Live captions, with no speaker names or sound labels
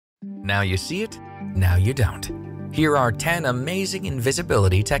Now you see it, now you don't. Here are 10 amazing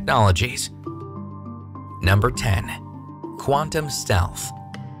invisibility technologies. Number 10. Quantum Stealth.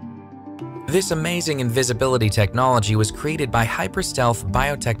 This amazing invisibility technology was created by Hyperstealth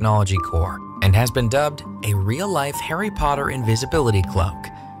Biotechnology Corp. and has been dubbed a real-life Harry Potter invisibility cloak.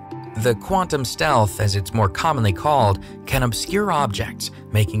 The quantum stealth, as it's more commonly called, can obscure objects,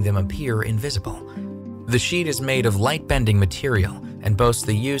 making them appear invisible. The sheet is made of light-bending material and boasts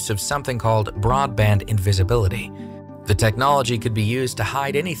the use of something called broadband invisibility. The technology could be used to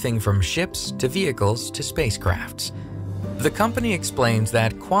hide anything from ships to vehicles to spacecrafts. The company explains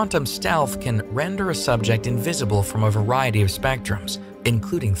that quantum stealth can render a subject invisible from a variety of spectrums,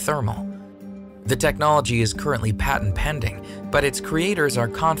 including thermal. The technology is currently patent pending, but its creators are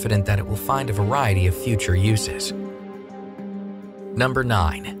confident that it will find a variety of future uses. Number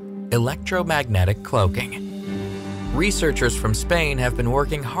 9. Electromagnetic Cloaking. Researchers from Spain have been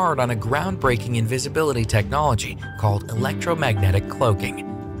working hard on a groundbreaking invisibility technology called electromagnetic cloaking.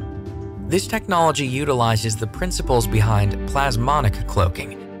 This technology utilizes the principles behind plasmonic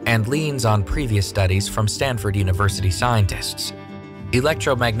cloaking and leans on previous studies from Stanford University scientists.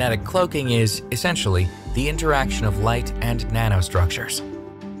 Electromagnetic cloaking is, essentially, the interaction of light and nanostructures.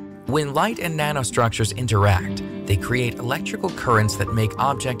 When light and nanostructures interact, they create electrical currents that make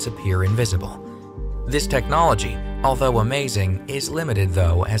objects appear invisible. This technology, although amazing, is limited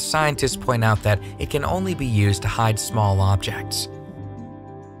though, as scientists point out that it can only be used to hide small objects.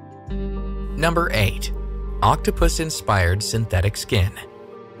 Number 8. Octopus-inspired synthetic skin.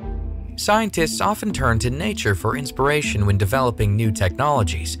 Scientists often turn to nature for inspiration when developing new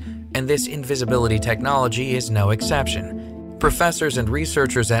technologies, and this invisibility technology is no exception. Professors and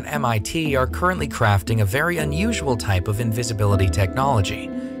researchers at MIT are currently crafting a very unusual type of invisibility technology.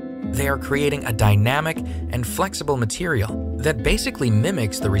 They are creating a dynamic and flexible material that basically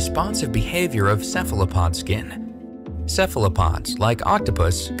mimics the responsive behavior of cephalopod skin. Cephalopods, like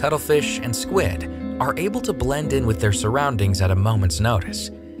octopus, cuttlefish, and squid, are able to blend in with their surroundings at a moment's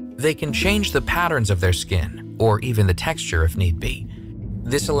notice. They can change the patterns of their skin, or even the texture if need be.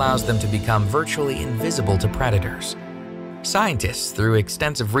 This allows them to become virtually invisible to predators. Scientists, through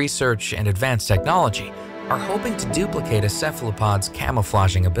extensive research and advanced technology, are hoping to duplicate a cephalopod's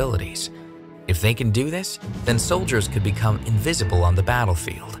camouflaging abilities. If they can do this, then soldiers could become invisible on the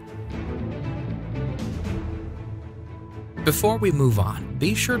battlefield. Before we move on,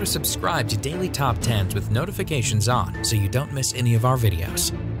 be sure to subscribe to Daily Top 10s with notifications on so you don't miss any of our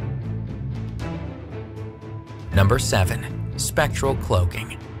videos. Number 7. Spectral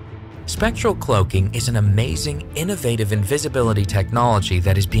Cloaking. Spectral Cloaking is an amazing, innovative invisibility technology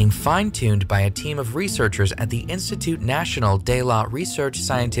that is being fine-tuned by a team of researchers at the Institut National de la Recherche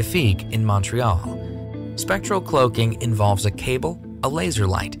Scientifique in Montreal. Spectral Cloaking involves a cable, a laser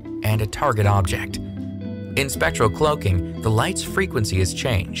light, and a target object. In spectral cloaking, the light's frequency is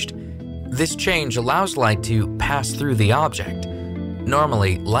changed. This change allows light to pass through the object.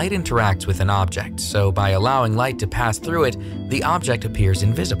 Normally, light interacts with an object, so by allowing light to pass through it, the object appears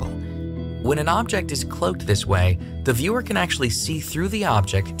invisible. When an object is cloaked this way, the viewer can actually see through the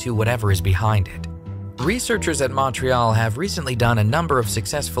object to whatever is behind it. Researchers at Montreal have recently done a number of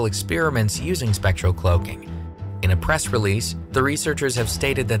successful experiments using spectral cloaking. In a press release, the researchers have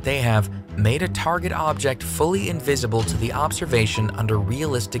stated that they have made a target object fully invisible to the observation under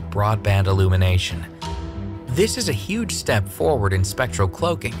realistic broadband illumination. This is a huge step forward in spectral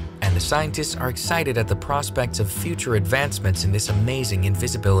cloaking, and the scientists are excited at the prospects of future advancements in this amazing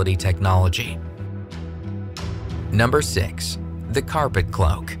invisibility technology. Number 6. The Carpet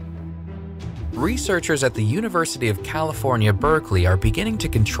Cloak. Researchers at the University of California, Berkeley are beginning to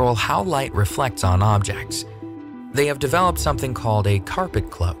control how light reflects on objects. They have developed something called a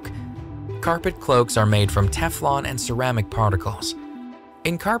carpet cloak. Carpet cloaks are made from Teflon and ceramic particles.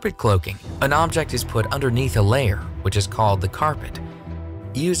 In carpet cloaking, an object is put underneath a layer, which is called the carpet.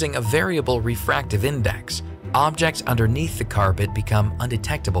 Using a variable refractive index, objects underneath the carpet become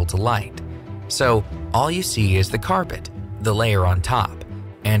undetectable to light. So, all you see is the carpet, the layer on top,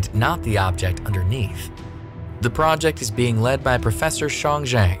 and not the object underneath. The project is being led by Professor Shang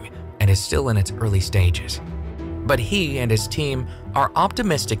Zhang and is still in its early stages. But he and his team are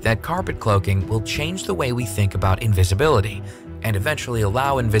optimistic that carpet cloaking will change the way we think about invisibility and eventually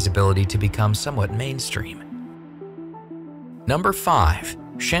allow invisibility to become somewhat mainstream. Number 5.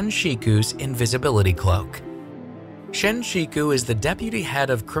 Shenshiku's Invisibility Cloak. Shenshiku is the deputy head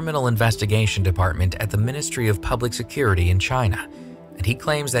of Criminal Investigation Department at the Ministry of Public Security in China, and he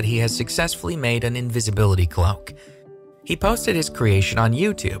claims that he has successfully made an invisibility cloak. He posted his creation on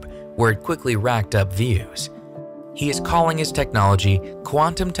YouTube, where it quickly racked up views. He is calling his technology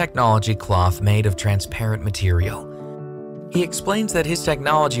quantum technology cloth made of transparent material. He explains that his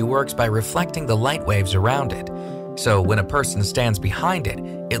technology works by reflecting the light waves around it, so when a person stands behind it,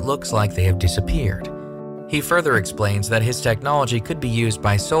 it looks like they have disappeared. He further explains that his technology could be used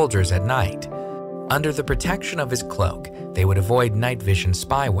by soldiers at night. Under the protection of his cloak, they would avoid night vision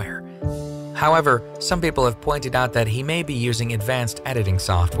spyware. However, some people have pointed out that he may be using advanced editing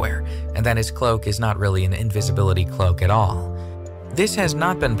software, and that his cloak is not really an invisibility cloak at all. This has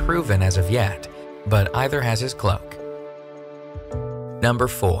not been proven as of yet, but either has his cloak. Number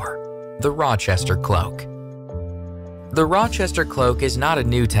 4. The Rochester Cloak. The Rochester Cloak is not a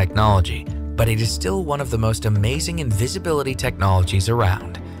new technology, but it is still one of the most amazing invisibility technologies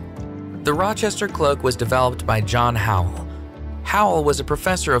around. The Rochester Cloak was developed by John Howell. Howell was a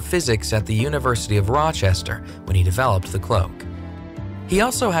professor of physics at the University of Rochester when he developed the cloak. He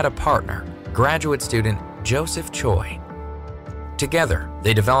also had a partner, graduate student Joseph Choi. Together,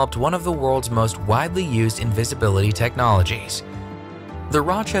 they developed one of the world's most widely used invisibility technologies. The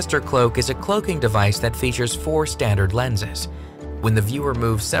Rochester Cloak is a cloaking device that features 4 standard lenses. When the viewer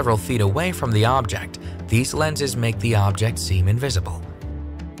moves several feet away from the object, these lenses make the object seem invisible.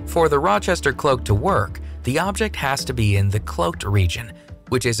 For the Rochester Cloak to work, the object has to be in the cloaked region,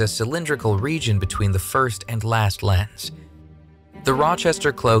 which is a cylindrical region between the first and last lens. The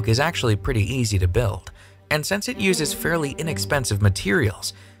Rochester Cloak is actually pretty easy to build, and since it uses fairly inexpensive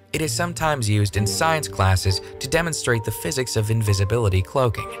materials, it is sometimes used in science classes to demonstrate the physics of invisibility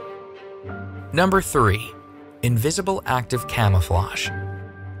cloaking. Number 3. Invisible Active Camouflage.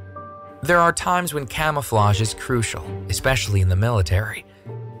 There are times when camouflage is crucial, especially in the military.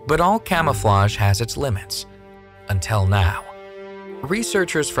 But all camouflage has its limits. Until now.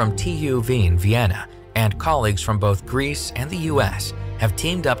 Researchers from TU Wien, Vienna, and colleagues from both Greece and the US have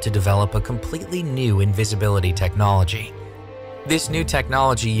teamed up to develop a completely new invisibility technology. This new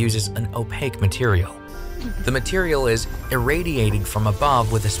technology uses an opaque material. The material is irradiated from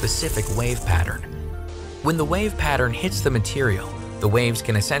above with a specific wave pattern. When the wave pattern hits the material, the waves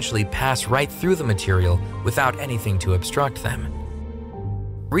can essentially pass right through the material without anything to obstruct them.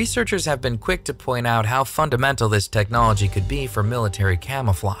 Researchers have been quick to point out how fundamental this technology could be for military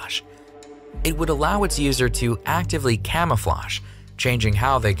camouflage. It would allow its user to actively camouflage, changing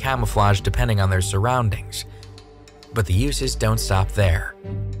how they camouflage depending on their surroundings. But the uses don't stop there.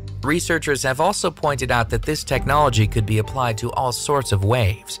 Researchers have also pointed out that this technology could be applied to all sorts of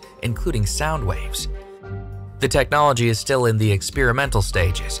waves, including sound waves. The technology is still in the experimental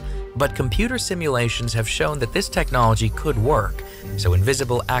stages, but computer simulations have shown that this technology could work, so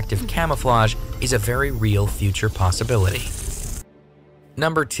invisible active camouflage is a very real future possibility.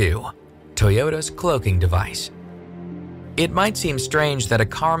 Number 2. Toyota's cloaking device. It might seem strange that a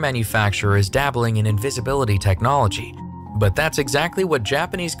car manufacturer is dabbling in invisibility technology, but that's exactly what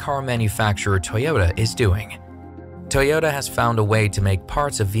Japanese car manufacturer Toyota is doing. Toyota has found a way to make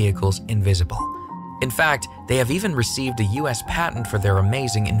parts of vehicles invisible. In fact, they have even received a US patent for their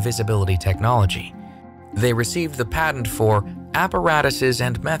amazing invisibility technology. They received the patent for apparatuses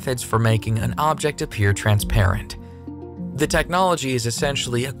and methods for making an object appear transparent. The technology is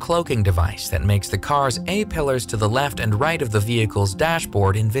essentially a cloaking device that makes the car's A-pillars to the left and right of the vehicle's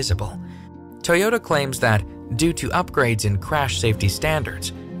dashboard invisible. Toyota claims that, due to upgrades in crash safety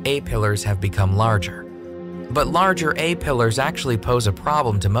standards, A-pillars have become larger. But larger A-pillars actually pose a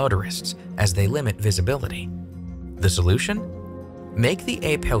problem to motorists, as they limit visibility. The solution? Make the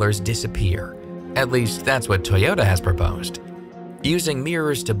A-pillars disappear. At least that's what Toyota has proposed. Using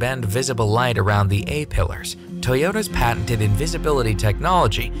mirrors to bend visible light around the A-pillars, Toyota's patented invisibility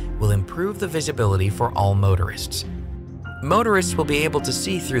technology will improve the visibility for all motorists. Motorists will be able to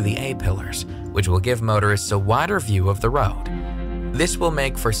see through the A-pillars, which will give motorists a wider view of the road. This will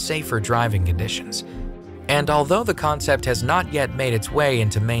make for safer driving conditions. And although the concept has not yet made its way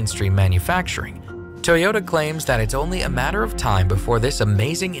into mainstream manufacturing, Toyota claims that it's only a matter of time before this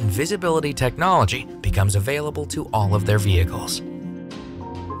amazing invisibility technology becomes available to all of their vehicles.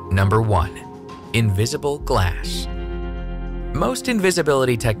 Number 1. Invisible glass. Most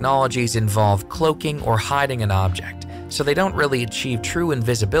invisibility technologies involve cloaking or hiding an object, so they don't really achieve true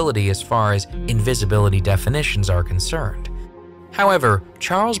invisibility as far as invisibility definitions are concerned. However,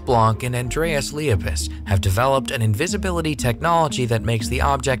 Charles Blanc and Andreas Liepis have developed an invisibility technology that makes the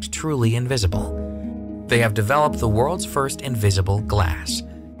object truly invisible. They have developed the world's first invisible glass.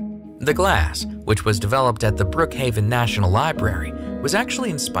 The glass, which was developed at the Brookhaven National Library, was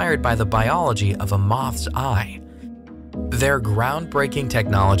actually inspired by the biology of a moth's eye. Their groundbreaking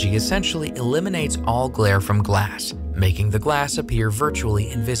technology essentially eliminates all glare from glass, making the glass appear virtually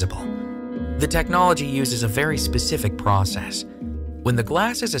invisible. The technology uses a very specific process. When the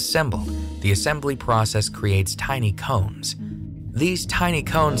glass is assembled, the assembly process creates tiny cones. These tiny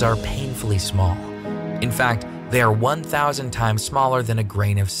cones are painfully small. In fact, they are 1,000 times smaller than a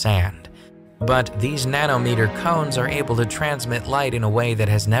grain of sand. But these nanometer cones are able to transmit light in a way that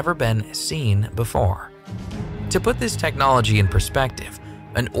has never been seen before. To put this technology in perspective,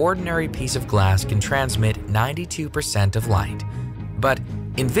 an ordinary piece of glass can transmit 92% of light, but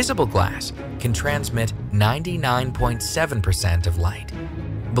invisible glass can transmit 99.7% of light.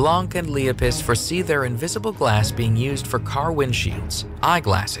 Blanc and Liapis foresee their invisible glass being used for car windshields,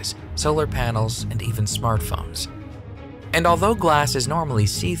 eyeglasses, solar panels, and even smartphones. And although glass is normally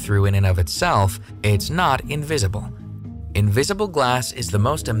see-through in and of itself, it's not invisible. Invisible glass is the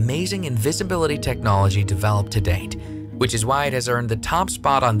most amazing invisibility technology developed to date, which is why it has earned the top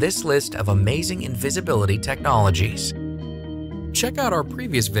spot on this list of amazing invisibility technologies. Check out our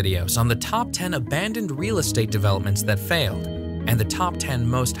previous videos on the top 10 abandoned real estate developments that failed and the top 10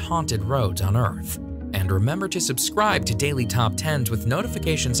 most haunted roads on Earth. And remember to subscribe to Daily Top 10s with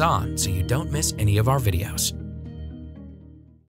notifications on so you don't miss any of our videos.